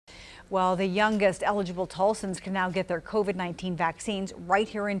Well, the youngest eligible Tulsans can now get their COVID-19 vaccines right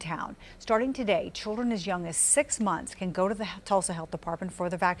here in town. Starting today, children as young as 6 months can go to the Tulsa Health Department for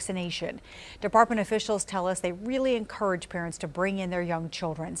their vaccination. Department officials tell us they really encourage parents to bring in their young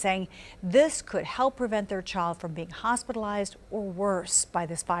children, saying this could help prevent their child from being hospitalized or worse by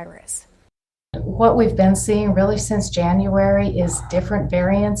this virus. What we've been seeing really since January is different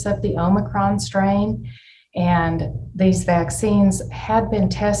variants of the Omicron strain. And these vaccines had been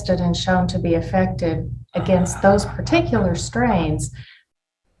tested and shown to be effective against those particular strains.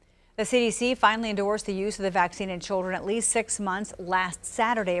 The CDC finally endorsed the use of the vaccine in children at least 6 months last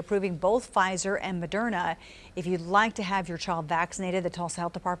Saturday, approving both Pfizer and Moderna. If you'd like to have your child vaccinated, the Tulsa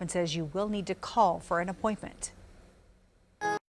Health Department says you will need to call for an appointment.